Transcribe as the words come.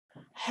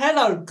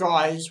Hello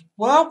guys,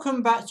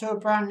 welcome back to a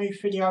brand new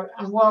video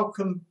and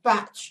welcome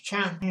back to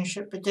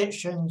Championship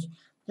Predictions.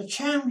 The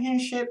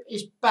Championship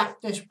is back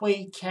this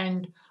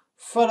weekend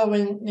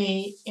following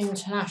the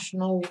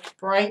international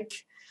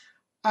break.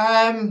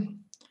 Very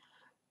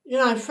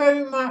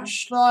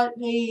much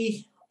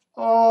slightly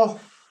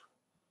off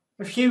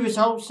a few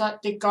results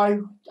that did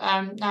go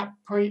on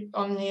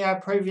the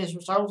previous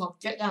results. I'll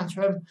get down to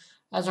them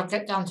as I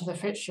get down to the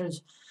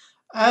fixtures.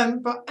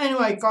 But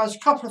anyway, guys, a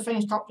couple of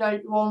things to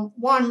update you on.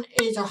 One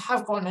is I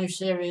have got a new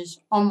series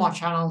on my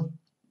channel.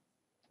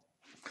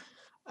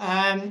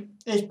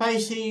 It's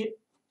basically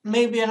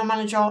me being a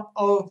manager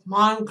of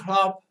my own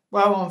club,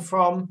 where I'm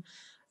from.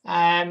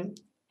 And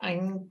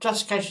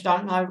just in case you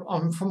don't know,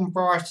 I'm from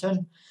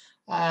Brighton.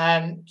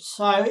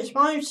 So it's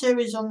my own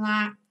series on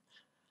that.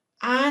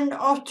 And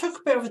I've took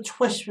a bit of a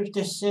twist with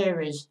this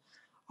series.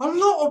 A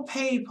lot of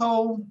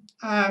people,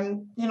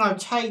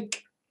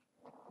 take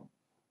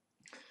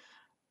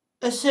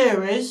a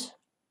series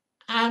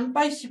and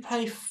basically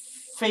play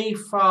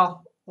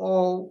FIFA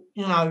or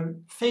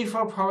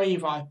FIFA Pro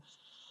Evo.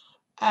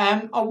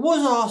 I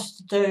was asked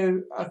to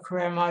do a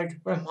career mode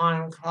with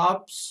my own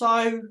club,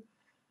 so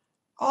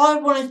I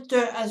wanted to do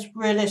it as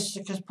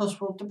realistic as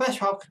possible. The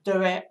best way I could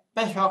do it,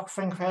 best way I could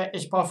think of it,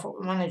 is by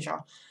Football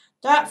Manager.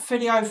 That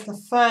video for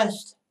the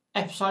first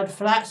episode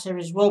for that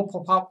series will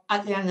pop up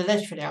at the end of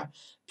this video.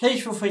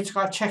 Please feel free to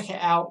go check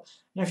it out.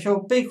 And if you're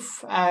a big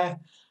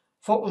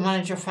Football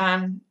Manager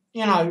fan,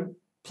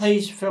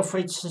 please feel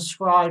free to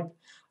subscribe.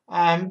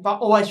 But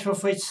always feel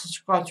free to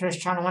subscribe to his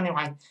channel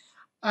anyway.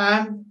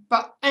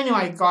 But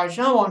anyway, guys,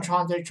 you know what I'm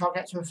trying to do? Try to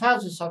get to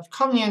 1,000 subs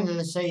come the end of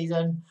the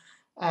season.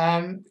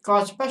 Guys,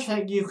 the best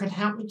way you can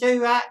help me do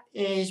that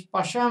is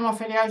by sharing my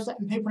videos,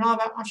 letting people know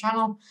about my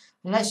channel.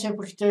 And let's see if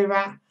we can do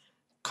that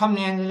come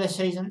the end of the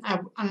season.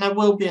 And there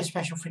will be a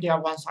special video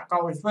once that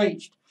goal is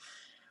reached.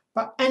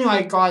 But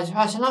anyway, guys,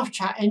 that's enough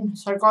chatting.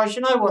 So, guys,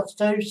 you know what to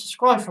do.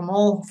 Subscribe for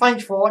more.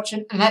 Thanks for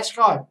watching, and let's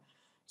go.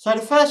 So, the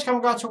first game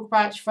we're going to talk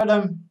about is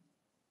Fulham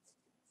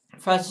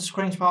versus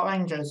Queen's Park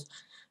Rangers.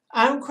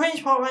 Queen's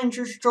Park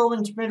Rangers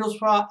drawing to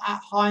Middlesbrough at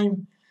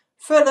home.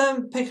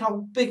 Fulham picking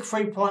up big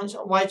 3 points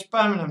away to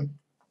Birmingham.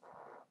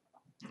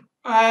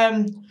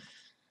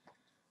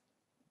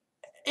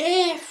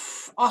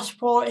 If I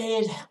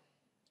supported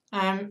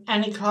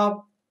any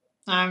club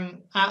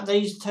out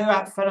these two,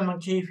 at Fulham and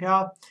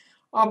QPR,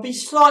 I'll be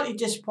slightly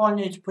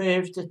disappointed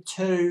with the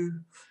two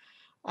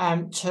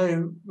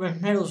with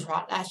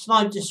Middlesbrough. That's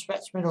no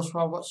disrespect to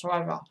Middlesbrough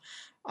whatsoever.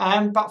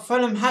 But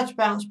Fulham had to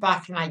bounce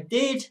back, and they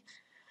did.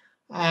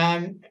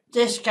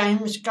 This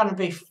game is going to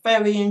be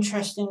very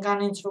interesting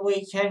going into the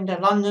weekend, a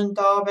London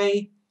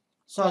derby.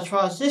 So as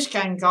far as this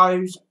game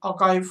goes, I'll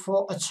go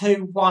for a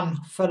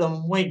 2-1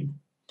 Fulham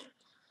win.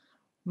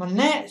 My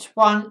next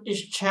one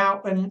is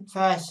Charlton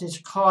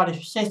versus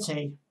Cardiff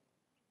City.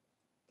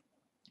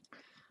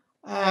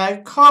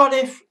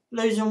 Cardiff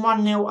losing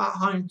 1-0 at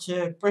home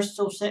to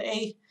Bristol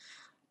City.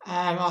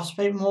 I'll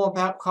speak more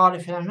about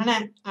Cardiff in a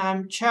minute.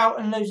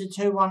 Charlton losing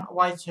 2-1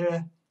 away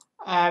to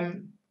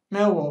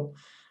Millwall.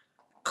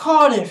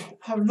 Cardiff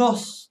have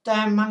lost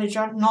their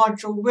manager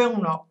Nigel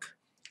Willock.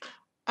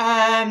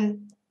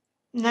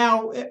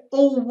 Now it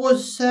all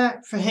was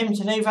set for him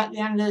to leave at the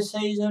end of the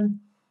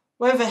season.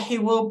 Whether he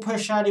will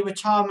push early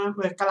retirement,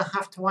 we're going to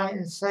have to wait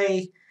and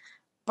see.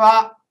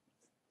 But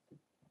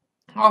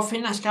I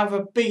think that's going to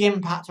have a big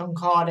impact on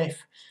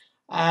Cardiff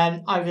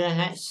over the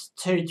next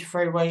 2 to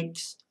 3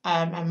 weeks,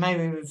 and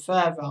maybe even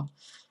further.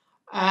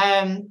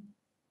 I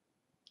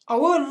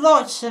would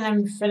like to see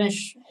him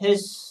finish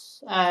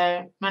his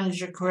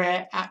manager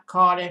career at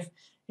Cardiff.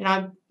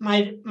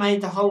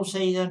 Made the whole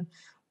season.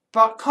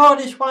 But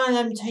Cardiff's one of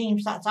them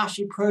teams that's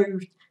actually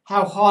proved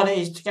how hard it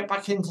is to get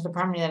back into the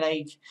Premier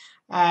League.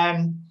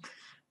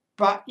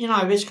 But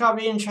it's going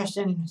to be an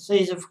interesting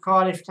season for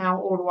Cardiff now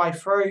all the way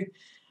through.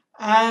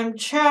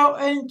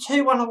 Charlton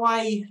 2-1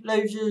 away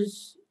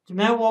losers to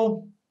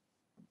Millwall.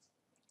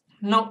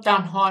 Knocked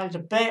down hard a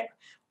bit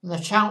from the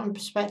Charlton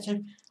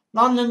perspective.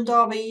 London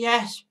derby,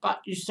 yes, but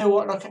you still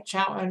want to look at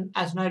Charlton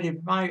as newly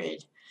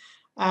promoted.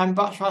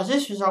 But as far as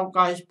this result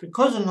goes,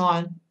 because of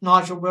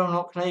Nigel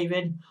Willock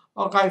leaving,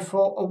 I'll go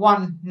for a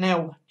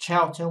 1-0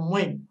 Charlton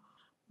win.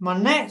 My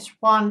next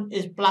one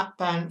is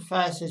Blackburn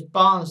versus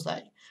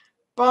Barnsley.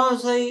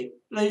 Barnsley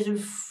losing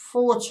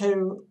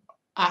 4-2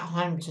 at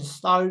home to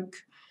Stoke.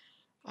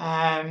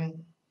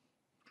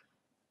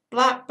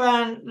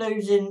 Blackburn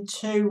losing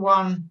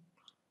 2-1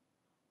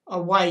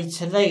 away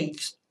to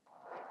Leeds.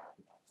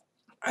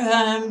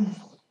 I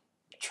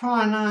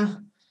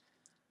can't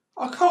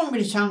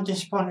really sound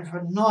disappointed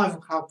for neither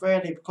club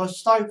really, because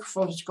Stoke have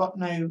obviously got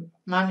new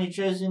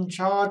managers in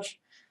charge.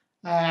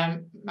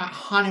 That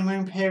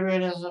honeymoon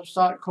period, as I've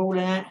started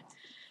calling it.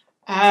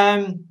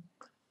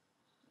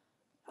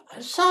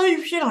 So,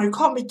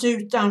 can't be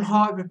too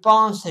downhearted with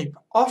Barnsley.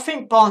 But I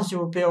think Barnsley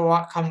will be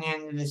alright coming the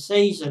end of the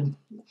season.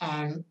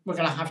 We're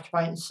going to have to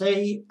wait and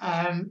see.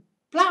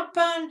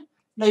 Blackburn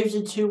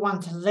losing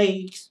 2-1 to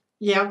Leeds.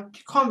 Yeah,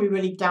 can't be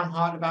really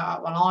downhearted about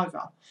that one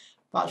either.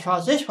 But as far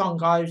as this one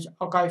goes,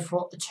 I'll go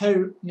for a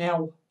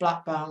 2-0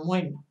 Blackburn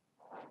win.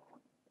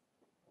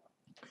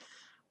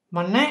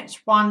 My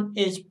next one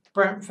is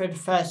Brentford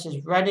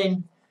versus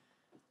Reading.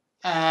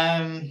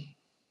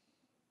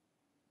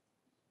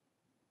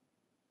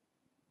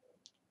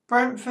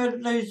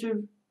 Brentford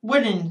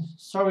winning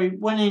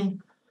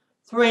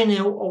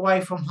 3-0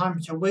 away from home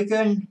to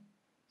Wigan.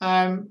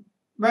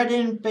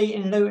 Reading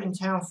beating Luton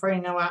Town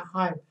 3-0 at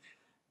home.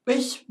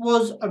 This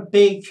was a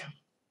big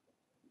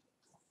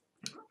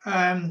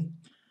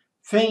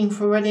thing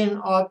for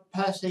Reading, I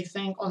personally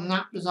think, on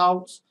that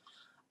result.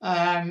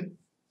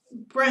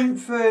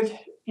 Brentford,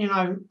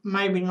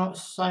 maybe not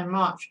so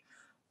much.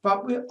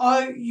 But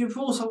you've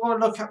also got to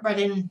look at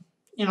Reading,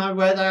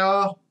 where they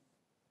are.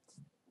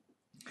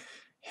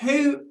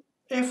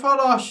 If I'd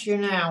ask you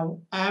now,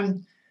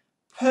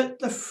 put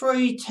the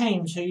 3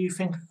 teams who you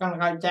think are going to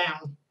go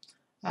down.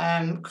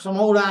 Because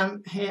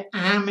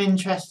I'm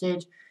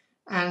interested.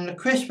 And the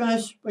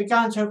Christmas, we're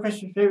going to a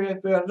Christmas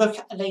period, we'll look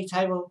at the league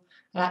table.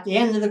 And at the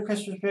end of the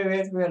Christmas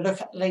period, we'll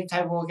look at the league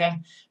table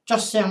again,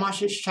 just see how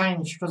much it's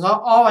changed. Because I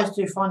always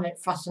do find it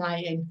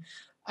fascinating.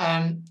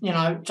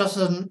 Just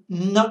as a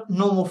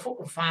normal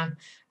football fan,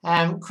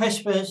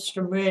 Christmas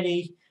can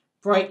really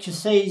break your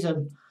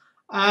season.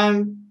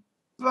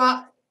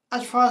 But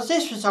as far as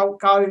this result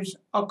goes,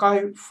 I'll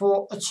go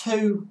for a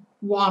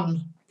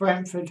 2-1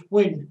 Brentford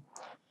win.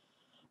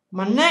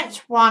 My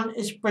next one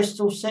is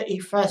Bristol City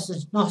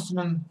versus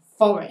Nottingham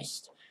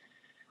Forest.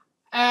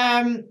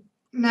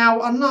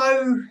 Now, I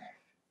know,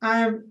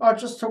 I'll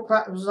just talk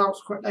about the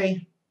results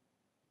quickly.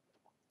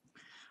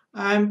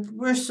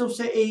 Bristol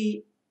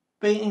City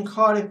beating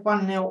Cardiff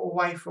 1-0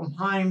 away from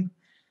home.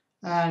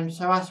 So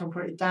that's all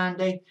pretty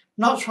dandy.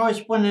 Not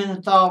Choice winning the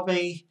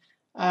derby,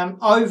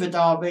 over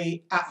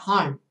Derby at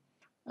home,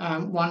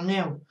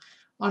 1-0.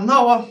 I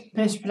know I've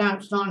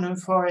mispronounced Nottingham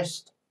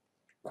Forest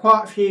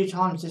quite a few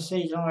times this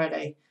season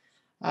already.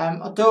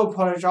 I do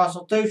apologise.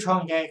 I do try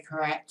and get it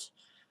correct.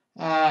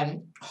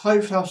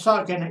 Hopefully I'll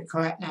start getting it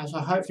correct now, so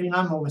hopefully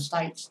no more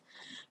mistakes.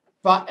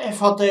 But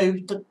if I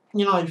do,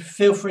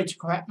 feel free to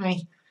correct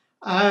me.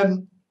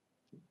 But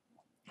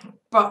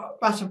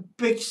that's a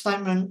big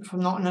statement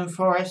from Nottingham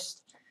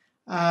Forest.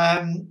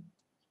 And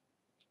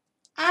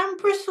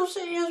Bristol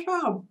City as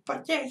well.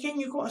 But yet again,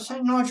 you've got to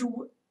say,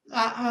 Nigel,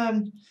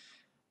 that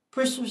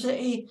Bristol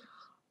City.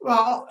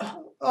 Well,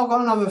 I've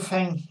got another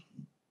thing.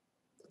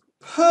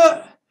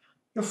 Put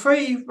your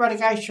 3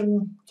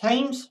 relegation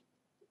teams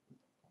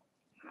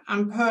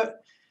and put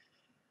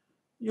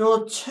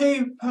your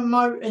 2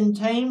 promoting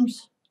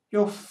teams,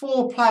 your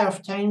 4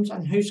 playoff teams,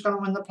 and who's going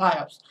to win the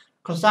playoffs.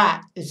 Because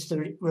that is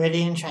the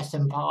really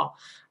interesting part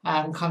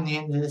come the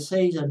end of the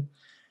season.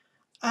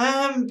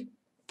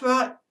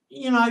 But,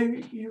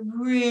 you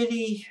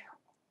really,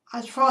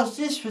 as far as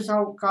this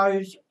result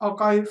goes, I'll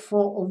go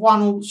for a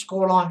 1-1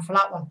 scoreline for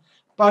that one.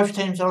 Both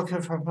teams are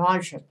looking for a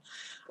promotion.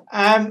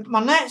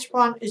 My next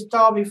one is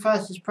Derby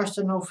versus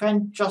Preston North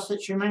End. Just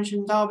that you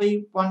mentioned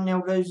Derby,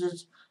 1-0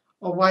 losers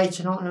away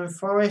to Nottingham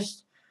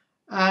Forest.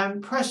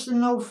 Preston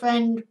North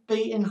End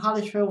beating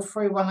Huddersfield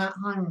 3-1 at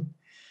home.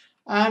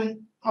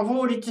 I've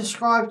already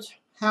described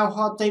how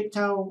hard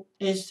Deepdale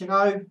is to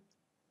go.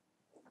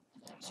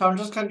 So I'm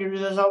just going to give you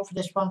the result for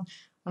this one.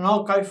 And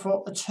I'll go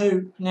for a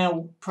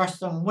 2-0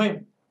 Preston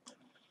win.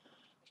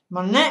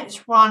 My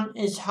next one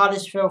is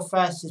Huddersfield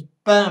versus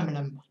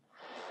Birmingham.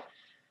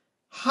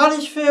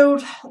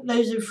 Huddersfield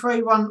losing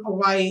 3-1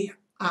 away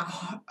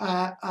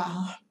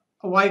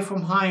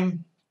from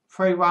home,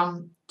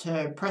 3-1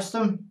 to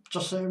Preston,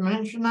 just so we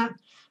mentioned that.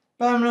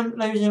 Birmingham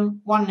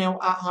losing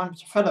 1-0 at home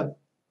to Fulham.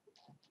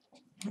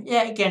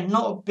 Yeah, again,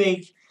 not a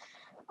big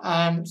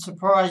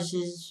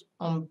surprises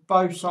on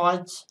both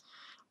sides.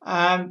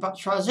 But as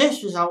far as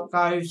this result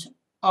goes,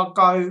 I'll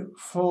go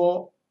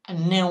for a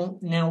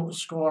 0-0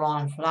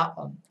 scoreline for that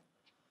one.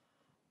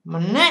 My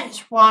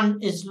next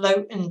one is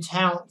Luton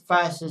Town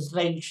versus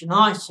Leeds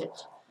United.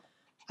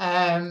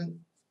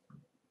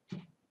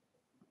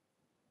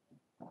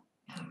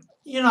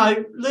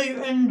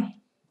 Luton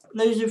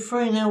losing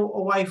 3-0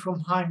 away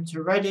from home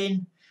to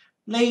Reading.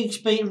 Leeds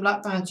beating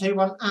Blackburn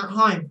 2-1 at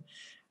home.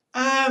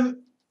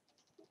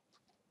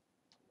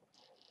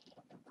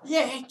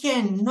 Yeah,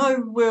 again, no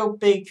real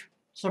big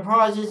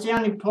surprises. The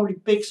only probably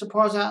big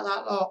surprise out of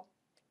that lot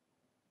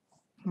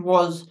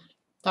was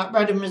that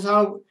Reading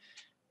result.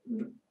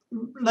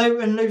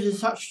 Luton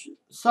loses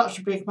such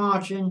a big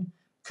margin.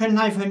 Could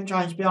Nathan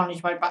Jones be on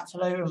his way back to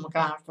Luton? We're going to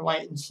have to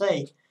wait and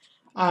see.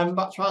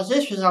 But as far as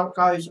this result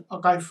goes,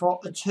 I'll go for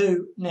a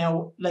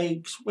 2-0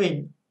 Leeds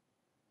win.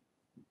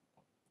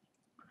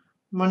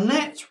 My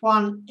next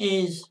one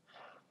is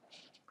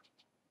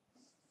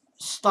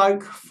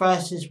Stoke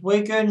versus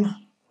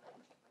Wigan.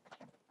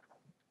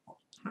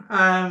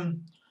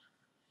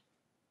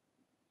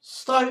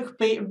 Stoke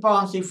beating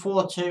Barnsley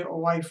 4-2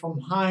 away from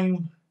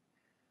home.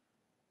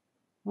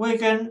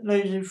 Wigan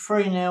losing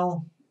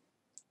 3-0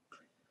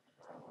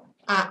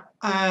 at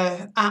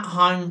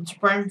home to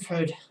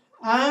Brentford.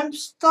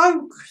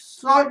 Stoke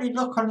slightly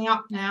look on the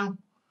up now.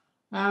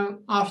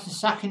 after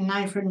sacking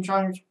Nathan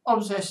Jones.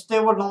 Obviously, there's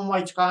still a long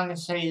way to go in the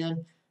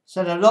season,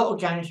 so there are a lot of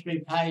games to be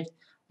played.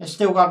 There's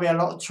still going to be a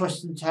lot of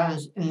twists and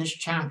turns in this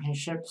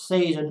championship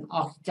season.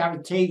 I can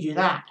guarantee you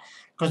that,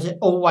 because it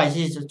always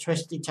is a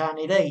twisty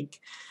turny league.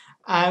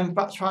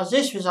 But as far as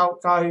this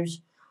result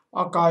goes,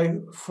 I'll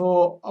go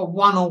for a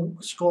 1-1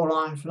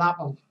 scoreline for that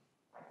one.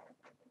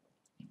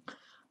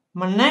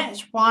 My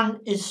next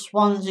one is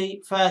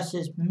Swansea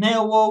versus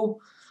Millwall.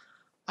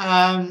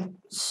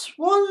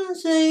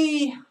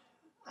 Swansea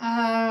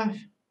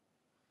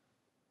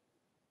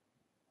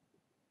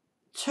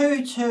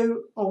 2-2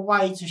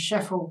 away to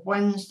Sheffield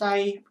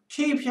Wednesday.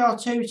 QPR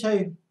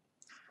 2-2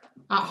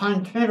 at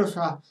home to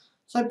Middlesbrough.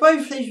 So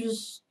both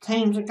these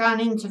teams are going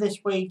into this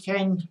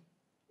weekend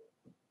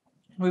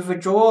with a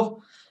draw.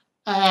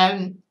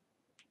 Where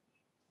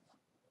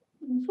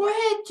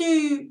do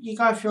you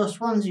go if you're a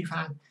Swansea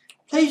fan?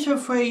 Please feel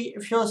free,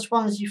 if you're a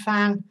Swansea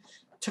fan,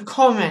 to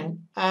comment.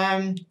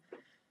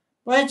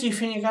 Where do you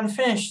think you're going to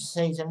finish the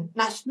season?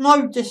 That's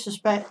no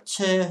disrespect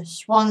to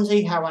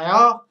Swansea, how they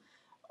are.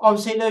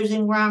 Obviously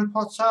losing Graham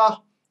Potter.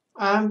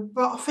 But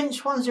I think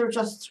Swansea have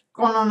just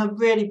gone on a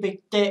really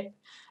big dip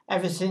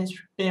ever since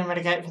being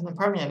relegated from the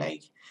Premier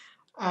League.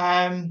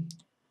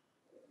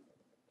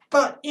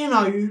 But, you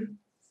know,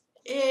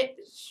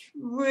 it's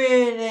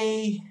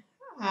really...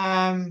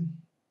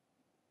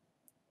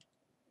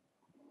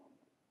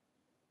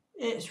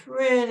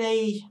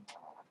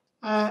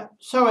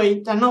 sorry,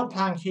 they're not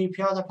playing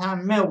QPR, they're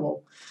playing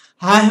Millwall.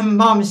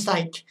 My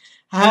mistake.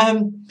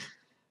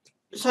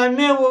 So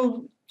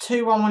Millwall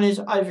 2-1 winners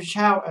over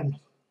Charlton.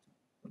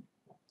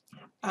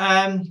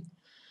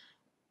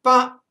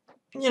 But,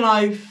 you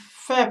know,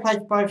 fair play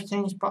to both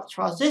teams, but as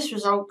far as this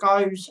result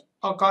goes,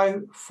 I'll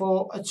go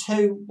for a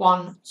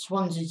 2-1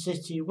 Swansea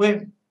City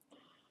win.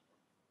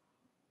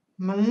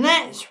 My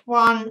next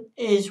one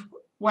is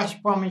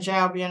West Bromwich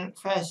Albion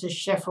versus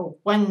Sheffield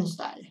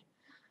Wednesday.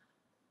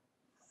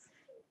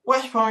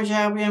 West Bromwich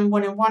Albion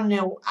winning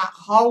 1-0 at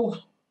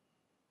Hull.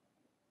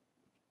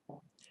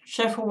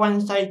 Sheffield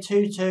Wednesday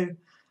 2-2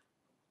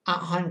 at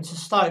home to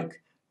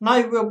Stoke.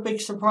 No real big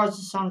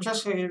surprises, so I'm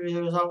just going to give you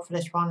the result for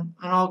this one,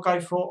 and I'll go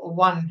for a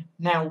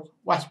 1-0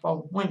 West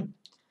Brom win.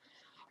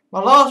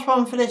 My last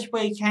one for this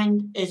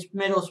weekend is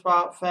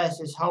Middlesbrough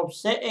versus Hull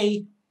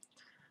City.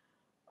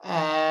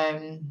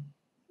 Middlesbrough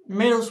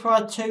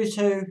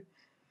 2-2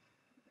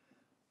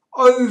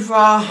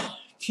 over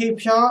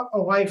QPR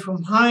away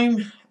from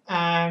home.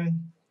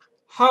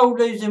 Hull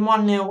losing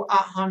 1-0 at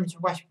home to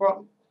West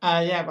Brom.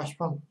 West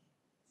Brom.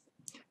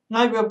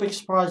 No real big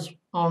surprise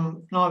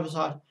on neither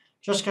side.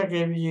 Just going to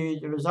give you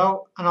the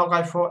result, and I'll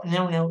go for a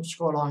 0-0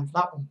 scoreline for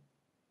that one.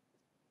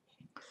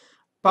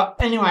 But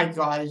anyway,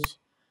 guys,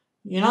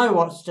 you know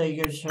what to do.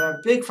 Give us a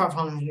big thumbs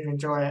up if you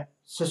enjoy it.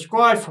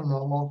 Subscribe for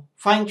more.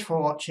 Thanks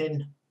for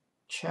watching.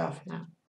 Ciao for now.